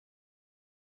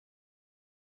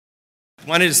I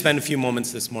wanted to spend a few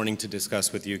moments this morning to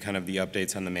discuss with you kind of the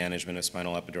updates on the management of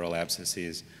spinal epidural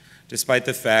abscesses. Despite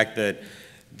the fact that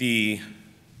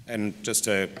and just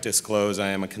to disclose, I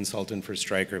am a consultant for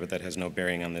Stryker, but that has no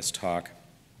bearing on this talk.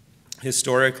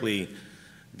 Historically,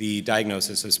 the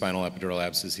diagnosis of spinal epidural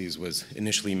abscesses was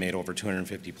initially made over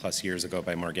 250 plus years ago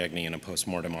by Morgagni in a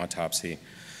post-mortem autopsy.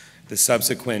 The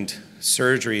subsequent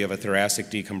surgery of a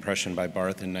thoracic decompression by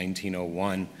Barth in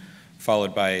 1901,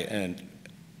 followed by a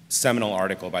seminal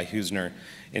article by Husner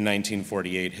in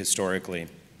 1948 historically.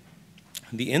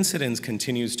 The incidence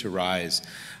continues to rise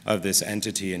of this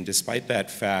entity, and despite that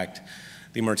fact,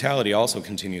 the mortality also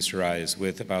continues to rise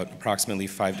with about approximately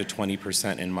 5 to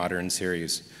 20% in modern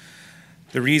series.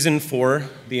 The reason for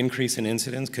the increase in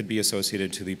incidence could be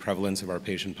associated to the prevalence of our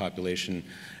patient population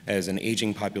as an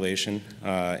aging population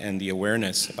and the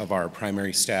awareness of our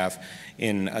primary staff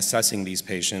in assessing these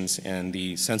patients and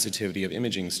the sensitivity of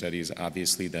imaging studies,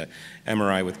 obviously the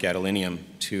MRI with gadolinium,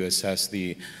 to assess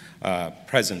the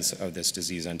presence of this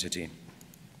disease entity.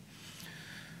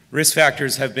 Risk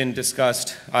factors have been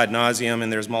discussed ad nauseum, and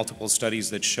there's multiple studies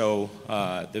that show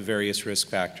the various risk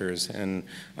factors, and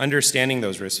understanding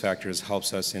those risk factors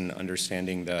helps us in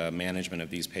understanding the management of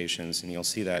these patients, and you'll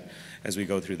see that as we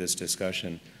go through this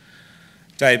discussion.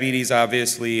 Diabetes,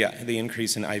 obviously, the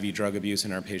increase in IV drug abuse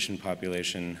in our patient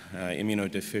population,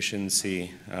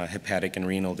 immunodeficiency, hepatic and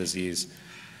renal disease,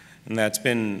 and that's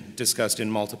been discussed in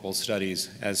multiple studies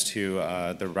as to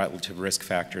the relative risk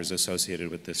factors associated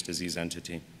with this disease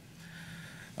entity.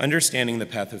 Understanding the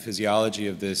pathophysiology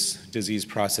of this disease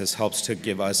process helps to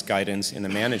give us guidance in the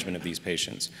management of these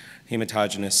patients.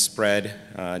 Hematogenous spread,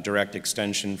 direct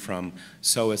extension from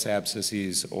psoas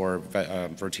abscesses or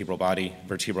vertebral body,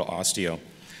 vertebral osteo,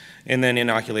 and then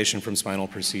inoculation from spinal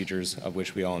procedures, of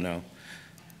which we all know.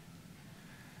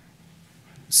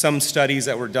 Some studies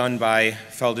that were done by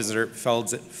Feldenzer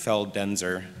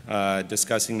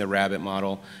discussing the rabbit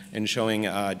model and showing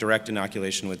direct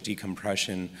inoculation with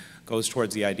decompression goes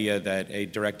towards the idea that a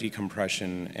direct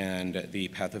decompression and the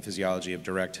pathophysiology of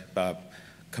direct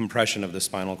compression of the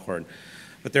spinal cord.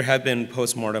 But there have been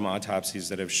post-mortem autopsies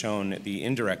that have shown the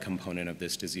indirect component of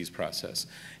this disease process,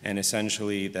 and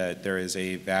essentially that there is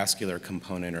a vascular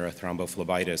component or a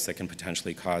thrombophlebitis that can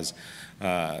potentially cause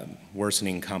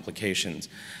worsening complications.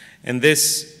 And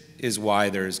this is why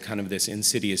there's kind of this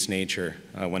insidious nature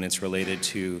when it's related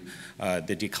to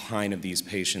the decline of these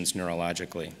patients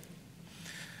neurologically.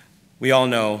 We all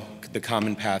know the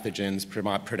common pathogens,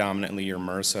 predominantly your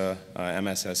MRSA,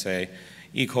 MSSA,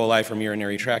 E. coli from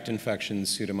urinary tract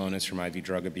infections, Pseudomonas from IV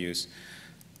drug abuse.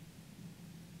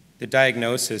 The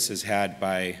diagnosis is had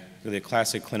by the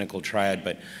classic clinical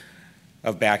triad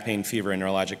of back pain, fever, and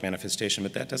neurologic manifestation,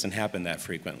 but that doesn't happen that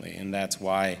frequently, and that's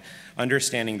why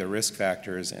understanding the risk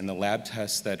factors and the lab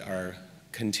tests that are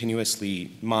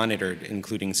continuously monitored,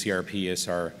 including CRP,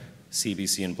 ESR,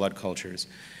 CBC, and blood cultures,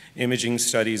 imaging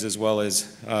studies, as well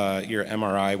as your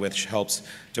MRI, which helps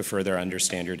to further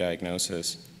understand your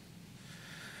diagnosis.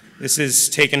 This is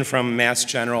taken from Mass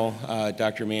General.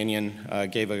 Dr. Mannion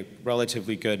gave a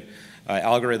relatively good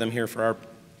algorithm here for our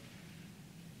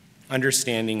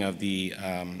understanding of the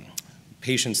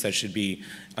patients that should be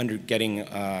getting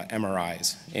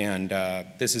MRIs. And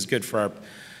this is good for our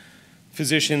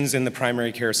physicians in the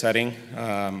primary care setting.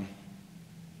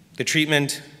 The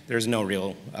treatment, there's no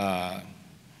real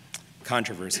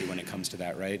controversy when it comes to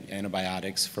that, right?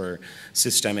 Antibiotics for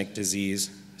systemic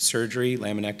disease, surgery,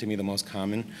 laminectomy, the most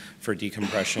common for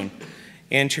decompression,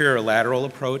 anterior lateral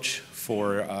approach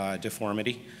for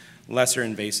deformity, lesser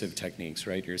invasive techniques,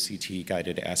 right? Your CT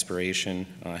guided aspiration,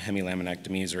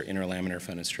 hemilaminectomies, or interlaminar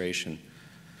fenestration.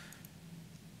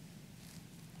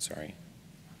 Sorry.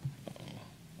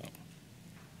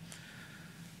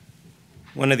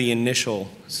 One of the initial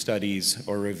studies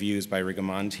or reviews by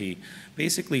Rigamonti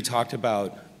basically talked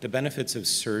about the benefits of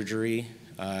surgery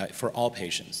for all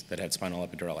patients that had spinal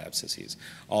epidural abscesses,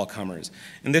 all comers.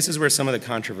 And this is where some of the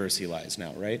controversy lies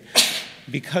now, right?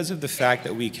 Because of the fact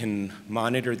that we can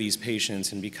monitor these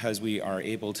patients and because we are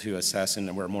able to assess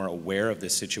and we're more aware of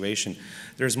this situation,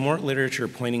 there's more literature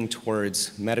pointing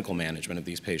towards medical management of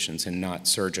these patients and not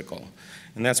surgical.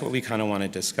 And that's what we kind of want to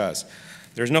discuss.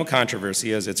 There's no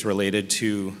controversy as it's related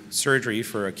to surgery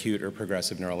for acute or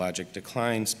progressive neurologic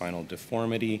decline, spinal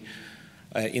deformity,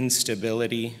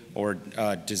 instability, or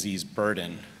disease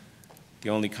burden.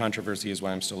 The only controversy is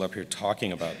why I'm still up here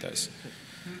talking about this.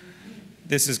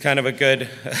 This is kind of a good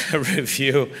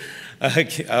review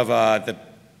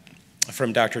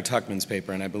from Dr. Tuckman's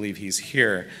paper, and I believe he's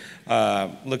here,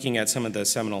 looking at some of the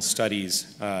seminal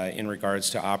studies in regards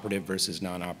to operative versus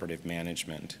non-operative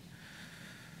management.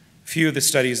 Few of the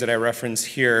studies that I reference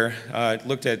here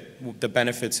looked at the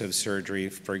benefits of surgery,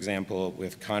 for example,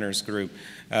 with Connor's group,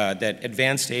 that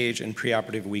advanced age and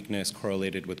preoperative weakness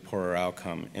correlated with poorer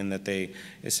outcome, and that they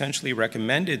essentially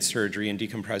recommended surgery and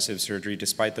decompressive surgery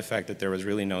despite the fact that there was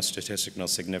really no statistical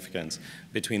significance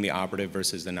between the operative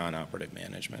versus the non-operative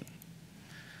management.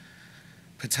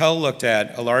 Patel looked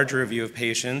at a large review of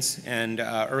patients, and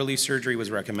early surgery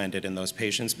was recommended in those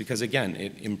patients because, again,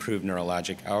 it improved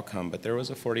neurologic outcome, but there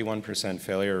was a 41%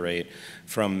 failure rate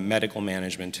from medical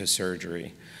management to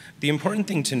surgery. The important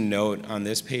thing to note on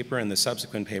this paper and the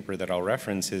subsequent paper that I'll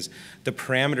reference is the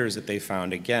parameters that they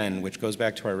found, again, which goes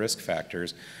back to our risk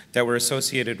factors, that were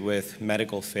associated with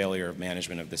medical failure of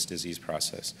management of this disease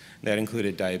process. That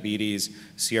included diabetes,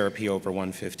 CRP over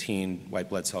 115, white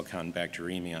blood cell count, and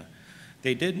bacteremia.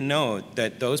 They did note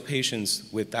that those patients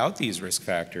without these risk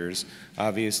factors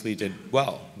obviously did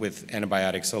well with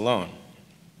antibiotics alone.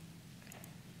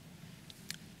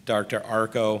 Dr.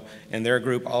 Arco and their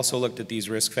group also looked at these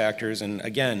risk factors, and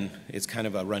again, it's kind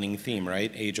of a running theme,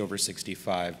 right? Age over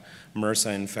 65,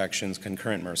 MRSA infections,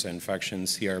 concurrent MRSA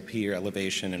infections, CRP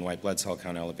elevation, and white blood cell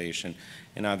count elevation,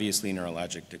 and obviously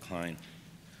neurologic decline.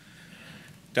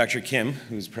 Dr. Kim,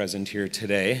 who's present here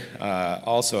today,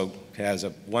 also has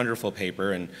a wonderful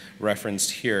paper and referenced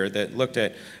here that looked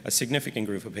at a significant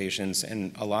group of patients,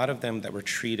 and a lot of them that were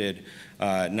treated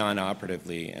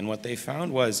non-operatively. And what they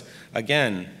found was,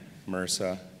 again,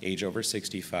 MRSA, age over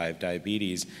 65,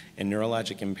 diabetes, and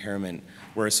neurologic impairment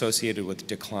were associated with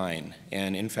decline.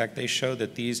 And in fact, they show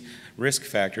that these risk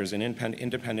factors and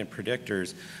independent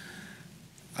predictors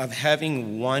of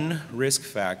having one risk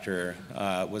factor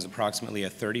was approximately a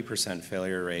 30%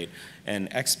 failure rate, and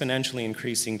exponentially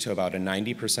increasing to about a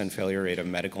 90% failure rate of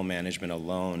medical management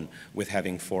alone with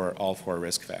having all four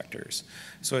risk factors.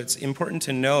 So it's important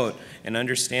to note and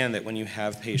understand that when you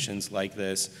have patients like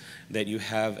this, that you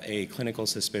have a clinical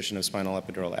suspicion of spinal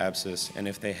epidural abscess, and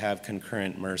if they have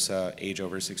concurrent MRSA, age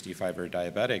over 65, or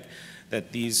diabetic,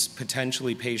 that these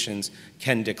potentially patients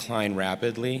can decline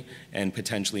rapidly and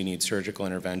potentially need surgical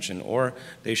intervention, or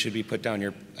they should be put down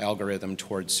your algorithm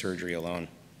towards surgery alone.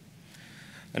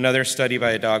 Another study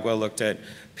by Adagwa looked at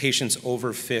patients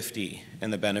over 50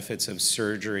 and the benefits of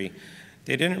surgery.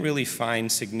 They didn't really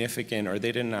find significant, or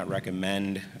they did not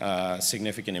recommend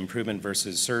significant improvement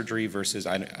versus surgery versus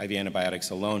IV antibiotics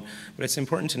alone. But it's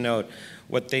important to note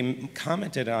what they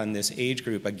commented on this age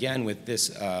group, again with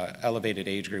this elevated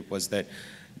age group, was that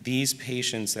these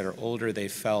patients that are older, they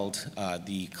felt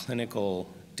the clinical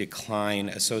decline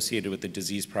associated with the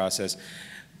disease process,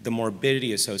 the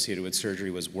morbidity associated with surgery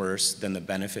was worse than the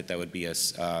benefit that would be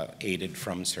aided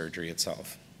from surgery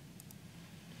itself.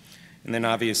 And then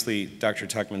obviously Dr.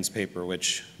 Tuckman's paper,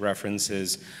 which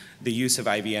references the use of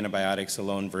IV antibiotics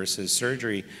alone versus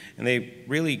surgery, and they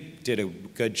really did a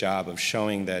good job of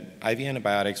showing that IV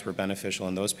antibiotics were beneficial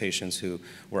in those patients who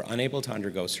were unable to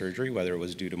undergo surgery, whether it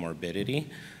was due to morbidity,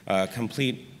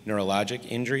 complete neurologic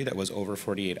injury that was over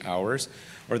 48 hours,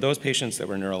 or those patients that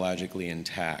were neurologically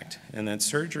intact. And that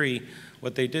surgery,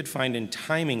 what they did find in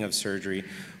timing of surgery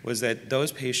was that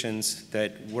those patients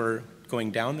that were going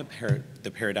down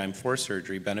the paradigm for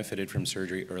surgery benefited from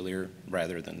surgery earlier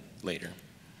rather than later.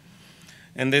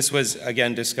 And this was,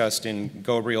 again, discussed in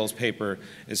Gobriel's paper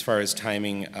as far as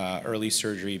timing early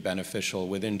surgery beneficial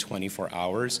within 24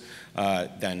 hours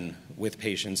than with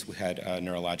patients who had a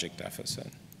neurologic deficit.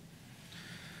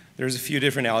 There's a few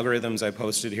different algorithms I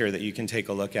posted here that you can take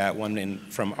a look at, one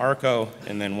from ARCO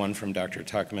and then one from Dr.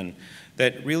 Tuckman,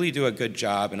 that really do a good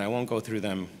job, and I won't go through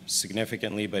them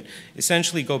significantly, but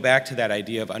essentially go back to that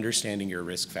idea of understanding your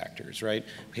risk factors, right?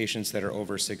 Patients that are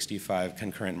over 65,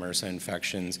 concurrent MRSA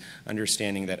infections,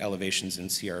 understanding that elevations in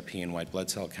CRP and white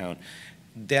blood cell count,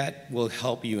 that will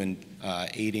help you in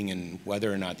aiding in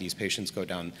whether or not these patients go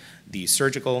down the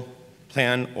surgical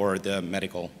plan or the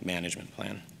medical management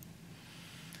plan.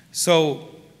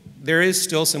 So there is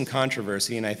still some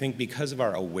controversy, and I think because of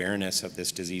our awareness of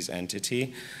this disease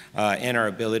entity and our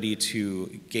ability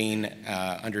to gain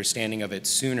understanding of it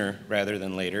sooner rather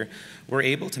than later, we're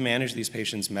able to manage these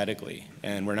patients medically,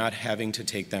 and we're not having to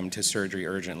take them to surgery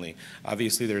urgently.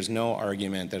 Obviously, there's no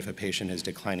argument that if a patient is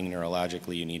declining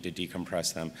neurologically, you need to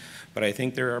decompress them. But I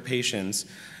think there are patients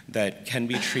that can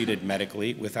be treated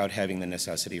medically without having the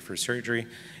necessity for surgery.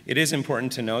 It is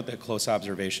important to note that close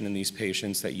observation in these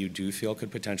patients that you do feel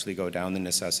could potentially go down the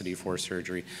necessity for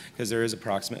surgery, because there is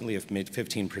approximately a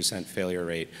 15% failure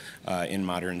rate in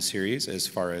modern series as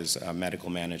far as medical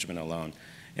management alone.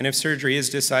 And if surgery is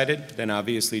decided, then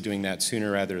obviously doing that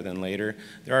sooner rather than later.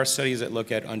 There are studies that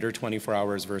look at under 24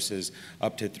 hours versus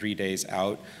up to 3 days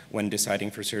out when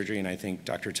deciding for surgery, and I think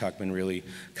Dr. Tuckman really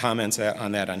comments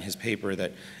on that on his paper,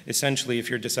 that essentially if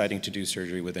you're deciding to do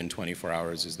surgery within 24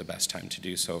 hours is the best time to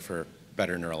do so for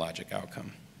better neurologic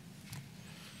outcome.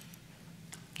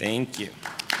 Thank you.